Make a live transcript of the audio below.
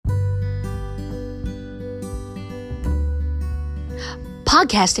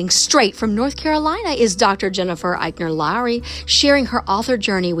Podcasting straight from North Carolina is Dr. Jennifer Eichner Lowry, sharing her author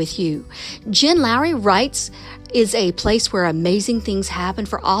journey with you. Jen Lowry Writes is a place where amazing things happen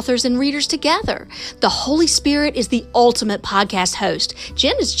for authors and readers together. The Holy Spirit is the ultimate podcast host.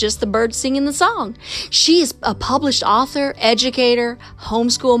 Jen is just the bird singing the song. She is a published author, educator,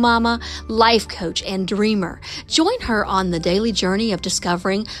 homeschool mama, life coach, and dreamer. Join her on the daily journey of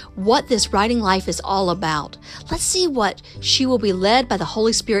discovering what this writing life is all about. Let's see what she will be led by the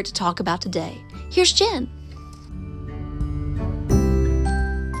Holy Spirit to talk about today. Here's Jen.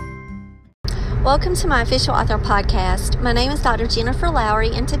 Welcome to my official author podcast. My name is Dr. Jennifer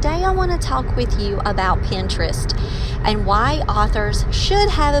Lowry, and today I want to talk with you about Pinterest and why authors should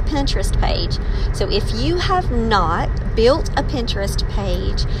have a Pinterest page. So if you have not built a Pinterest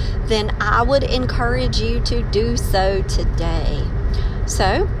page, then I would encourage you to do so today.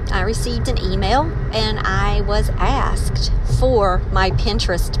 So I received an email and I was asked for my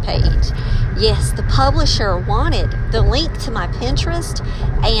Pinterest page. Yes, the publisher wanted the link to my Pinterest,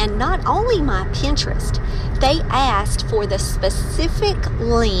 and not only my Pinterest, they asked for the specific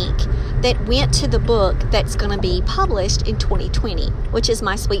link that went to the book that's going to be published in 2020, which is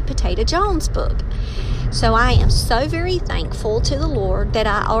my Sweet Potato Jones book. So I am so very thankful to the Lord that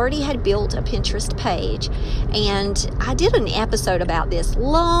I already had built a Pinterest page. And I did an episode about this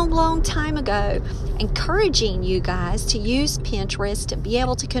long time ago, encouraging you guys to use Pinterest to be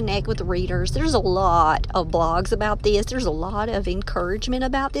able to connect with readers. There's a lot of blogs about this. There's a lot of encouragement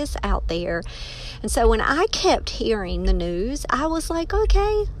about this out there. And so when I kept hearing the news, I was like,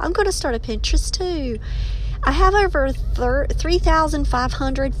 okay, I'm going to start a Pinterest too. I have over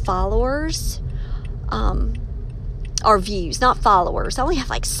 3,500 followers. Or views, not followers. I only have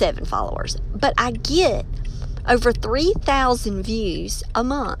like 7 followers, but I get over 3,000 views a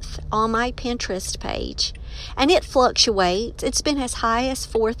month on my Pinterest page, and it fluctuates. It's been as high as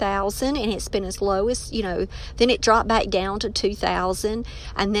 4,000, and it's been as low as, then it dropped back down to 2,000,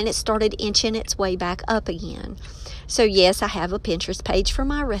 and then it started inching its way back up again. So yes, I have a Pinterest page for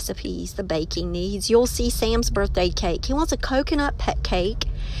my recipes, the baking needs. You'll see Sam's birthday cake. He wants a coconut pet cake.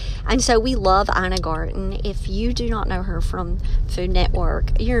 And so we love Ina Garten. If you do not know her from Food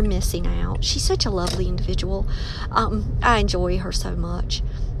Network, you're missing out. She's such a lovely individual. I enjoy her so much.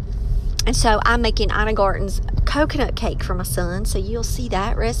 And so I'm making Ina Garten's coconut cake for my son. So you'll see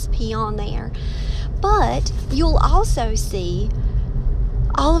that recipe on there. But you'll also see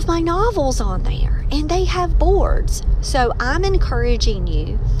all of my novels on there, and they have boards. So I'm encouraging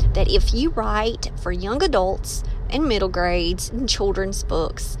you that if you write for young adults and middle grades and children's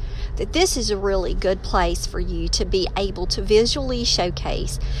books, that this is a really good place for you to be able to visually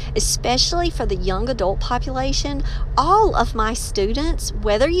showcase, especially for the young adult population. All of my students,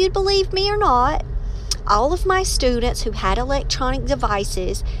 whether you believe me or not, all of my students who had electronic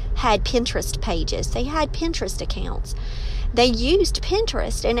devices had Pinterest pages. They had Pinterest accounts. They used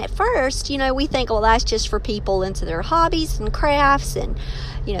Pinterest, and at first, we think, well, that's just for people into their hobbies and crafts, and,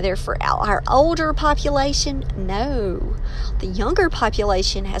 they're for our older population. No, the younger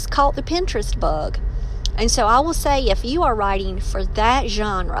population has caught the Pinterest bug. And so I will say, if you are writing for that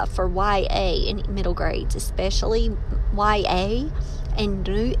genre, for YA in middle grades, especially YA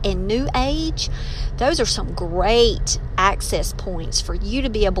and new age, those are some great access points for you to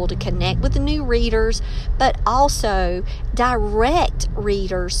be able to connect with the new readers, but also direct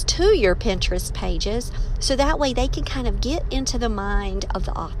readers to your Pinterest pages, so that way they can kind of get into the mind of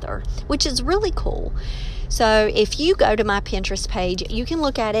the author, which is really cool. So if you go to my Pinterest page, you can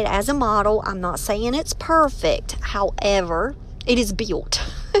look at it as a model. I'm not saying it's perfect. However, it is built.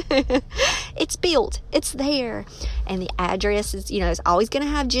 It's built. It's there. And the address is, it's always going to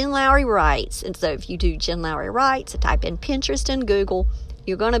have Jen Lowry Writes. And so if you do Jen Lowry Writes, type in Pinterest and Google,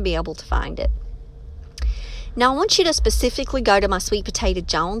 you're going to be able to find it. Now, I want you to specifically go to my Sweet Potato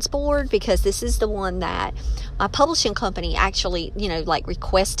Jones board, because this is the one that my publishing company actually,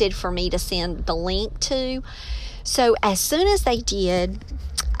 requested for me to send the link to. So as soon as they did,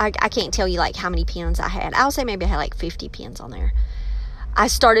 I can't tell you how many pins I had. I'll say maybe I had 50 pins on there. I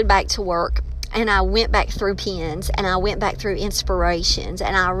started back to work, and I went back through pins, and I went back through inspirations,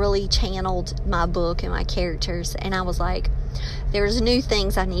 and I really channeled my book and my characters, and I was like, there's new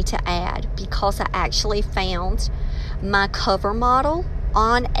things I need to add, because I actually found my cover model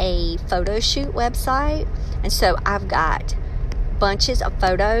on a photo shoot website. And so I've got bunches of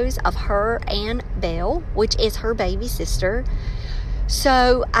photos of her and Belle, which is her baby sister.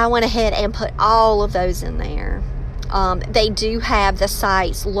 So I went ahead and put all of those in there. They do have the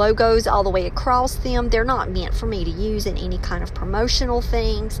site's logos all the way across them. They're not meant for me to use in any kind of promotional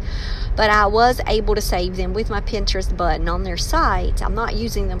things, but I was able to save them with my Pinterest button on their site. I'm not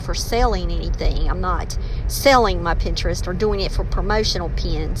using them for selling anything. I'm not selling my Pinterest or doing it for promotional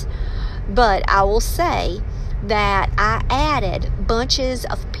pins. But I will say that I added bunches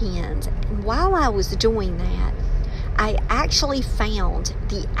of pins. And while I was doing that, I actually found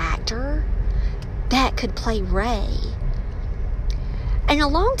the actor that could play Ray. And a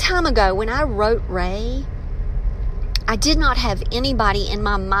long time ago, when I wrote Ray, I did not have anybody in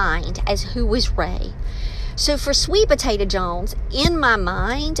my mind as who was Ray. So for Sweet Potato Jones, in my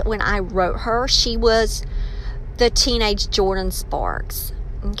mind, when I wrote her, she was the teenage Jordan Sparks.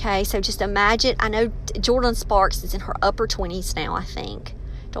 Okay, so just imagine, I know Jordan Sparks is in her upper 20s now, I think.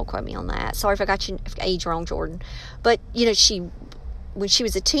 Don't quote me on that. Sorry if I got your age wrong, Jordan. But, when she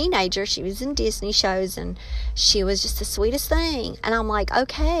was a teenager, she was in Disney shows, and she was just the sweetest thing. And I'm like,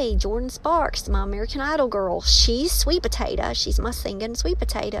 okay, Jordan Sparks, my American Idol girl, she's Sweet Potato. She's my singing Sweet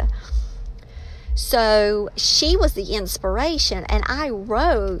Potato. So she was the inspiration, and I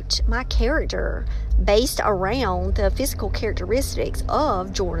wrote my character based around the physical characteristics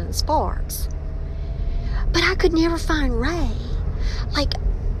of Jordan Sparks. But I could never find Ray. Like,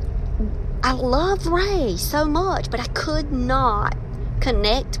 I love Ray so much, but I could not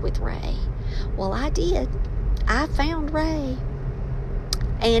connect with Ray. Well, I did. I found Ray.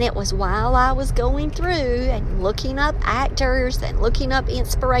 And it was while I was going through and looking up actors and looking up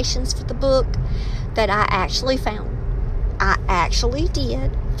inspirations for the book that I actually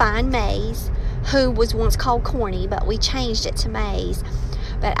did find Maze, who was once called Corny, but we changed it to Maze.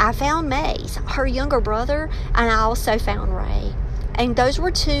 But I found Maze, her younger brother, and I also found Ray. And those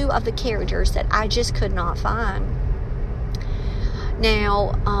were two of the characters that I just could not find.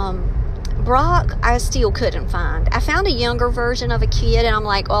 Now, Brock, I still couldn't find. I found a younger version of a kid, and I'm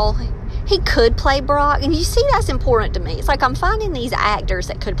like, well, he could play Brock. And you see, that's important to me. It's like I'm finding these actors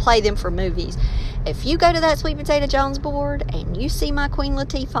that could play them for movies. If you go to that Sweet Potato Jones board and you see my Queen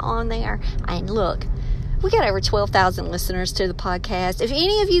Latifah on there, and look, we got over 12,000 listeners to the podcast. If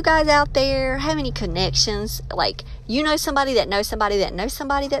any of you guys out there have any connections, like you know somebody that knows somebody that knows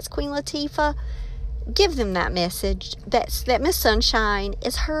somebody that's Queen Latifah, give them that message. That Miss Sunshine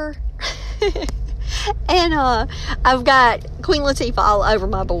is her. And I've got Queen Latifah all over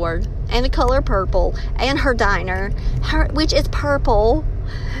my board, and the color purple, and her diner, which is purple.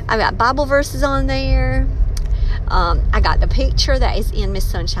 I've got Bible verses on there. I got the picture that is in Miss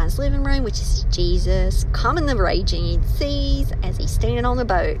Sunshine's living room, which is Jesus calming the raging seas as he's standing on the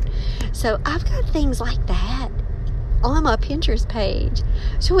boat. So I've got things like that on my Pinterest page.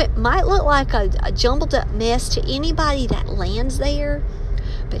 So it might look like a jumbled up mess to anybody that lands there,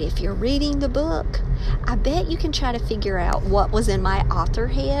 but if you're reading the book, I bet you can try to figure out what was in my author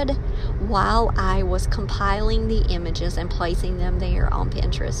head while I was compiling the images and placing them there on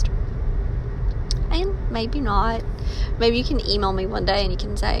Pinterest. And maybe not. Maybe you can email me one day and you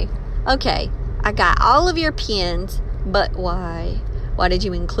can say, okay, I got all of your pins, but why? Why did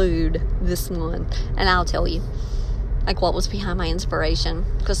you include this one? And I'll tell you, like, what was behind my inspiration.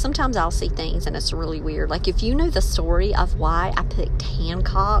 Because sometimes I'll see things and it's really weird. Like, if you know the story of why I picked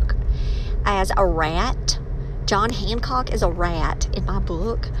Hancock as a rat, John Hancock is a rat in my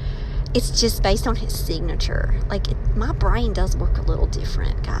book, it's just based on his signature. Like, my brain does work a little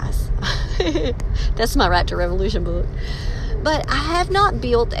different, guys. That's my Right to Revolution book. But I have not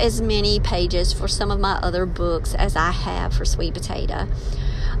built as many pages for some of my other books as I have for Sweet Potato.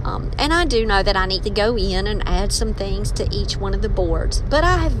 And I do know that I need to go in and add some things to each one of the boards. But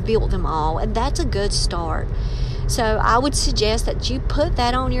I have built them all, and that's a good start. So I would suggest that you put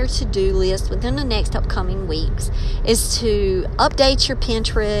that on your to-do list within the next upcoming weeks, is to update your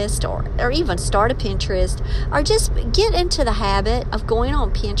Pinterest or even start a Pinterest, or just get into the habit of going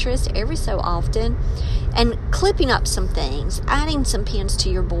on Pinterest every so often and clipping up some things, adding some pins to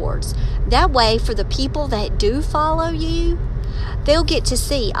your boards. That way, for the people that do follow you, they'll get to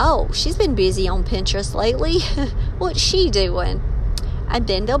see, oh, she's been busy on Pinterest lately. What's she doing? And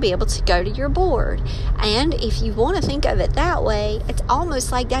then they'll be able to go to your board. And if you want to think of it that way, it's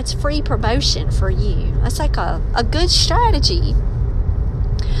almost like that's free promotion for you. That's like a good strategy.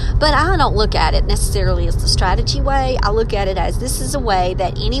 But I don't look at it necessarily as the strategy way. I look at it as, this is a way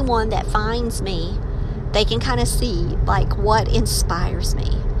that anyone that finds me, they can kind of see, like, what inspires me,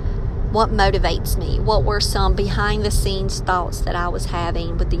 what motivates me, what were some behind the scenes thoughts that I was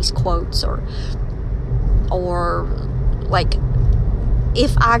having with these quotes, or like,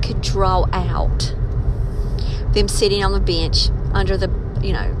 if I could draw out them sitting on the bench under the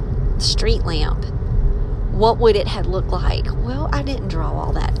street lamp, what would it have looked like? Well, I didn't draw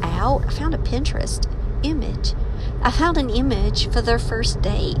all that out. I found a Pinterest image. I found an image for their first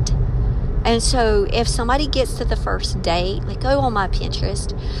date. And so if somebody gets to the first date, they go on my Pinterest,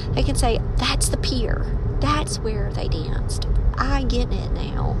 they can say, that's the pier. That's where they danced. I get it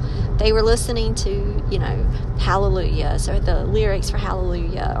now. They were listening to, Hallelujah, so the lyrics for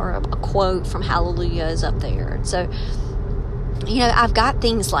Hallelujah, or a quote from Hallelujah is up there. So, I've got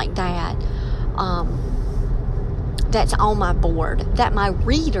things like that that's on my board that my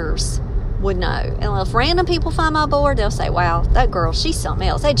readers would know. And if random people find my board, they'll say, wow, that girl, she's something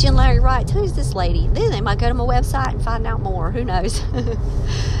else. Hey, Jen Lowry writes, who's this lady? Then they might go to my website and find out more. Who knows?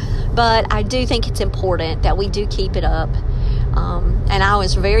 But I do think it's important that we do keep it up. And I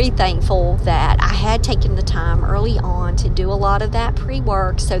was very thankful that I had taken the time early on to do a lot of that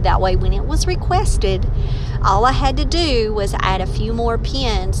pre-work, so that way when it was requested, all I had to do was add a few more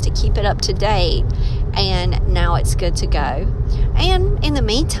pins to keep it up to date, and now it's good to go. And in the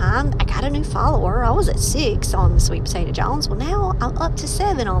meantime, I got a new follower. I was at 6 on the Sweet Potato Jones. Well, now I'm up to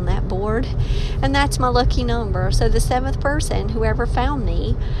 7 on that board, and that's my lucky number. So the 7th person, whoever found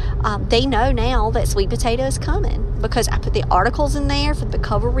me, they know now that Sweet Potato is coming, because I put the articles in there for the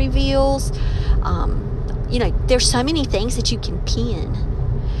cover reveals. There's so many things that you can pin.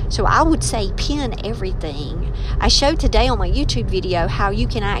 So I would say pin everything. I showed today on my YouTube video how you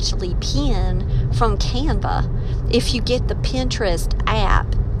can actually pin from Canva. If you get the Pinterest app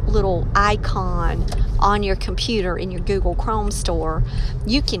little icon on your computer in your Google Chrome store,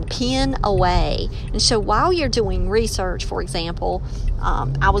 you can pin away. And so while you're doing research, for example,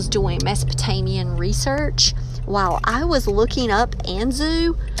 I was doing Mesopotamian research. While I was looking up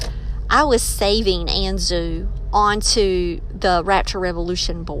Anzu, I was saving Anzu onto the Rapture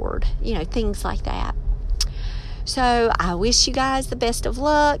Revolution board, things like that. So I wish you guys the best of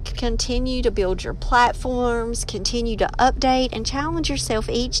luck. Continue to build your platforms, continue to update and challenge yourself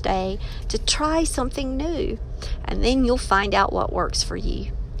each day to try something new, and then you'll find out what works for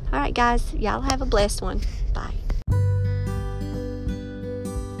you. All right, guys, y'all have a blessed one. Bye.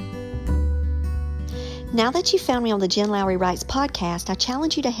 Now that you've found me on the Jen Lowry Writes podcast, I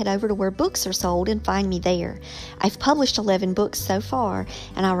challenge you to head over to where books are sold and find me there. I've published 11 books so far,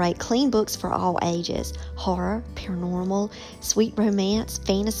 and I write clean books for all ages. Horror, paranormal, sweet romance,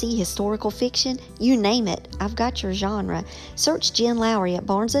 fantasy, historical fiction, you name it. I've got your genre. Search Jen Lowry at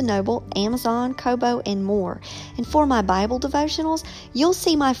Barnes & Noble, Amazon, Kobo, and more. And for my Bible devotionals, you'll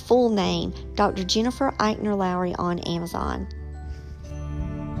see my full name, Dr. Jennifer Eichner Lowry, on Amazon.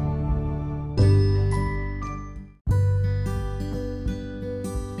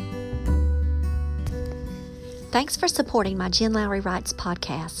 Thanks for supporting my Jen Lowry Writes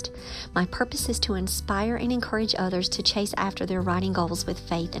podcast. My purpose is to inspire and encourage others to chase after their writing goals with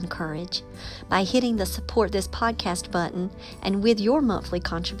faith and courage. By hitting the support this podcast button, and with your monthly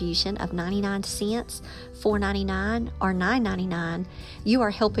contribution of 99 cents, $4.99, or $9.99, you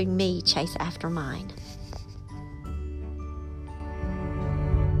are helping me chase after mine.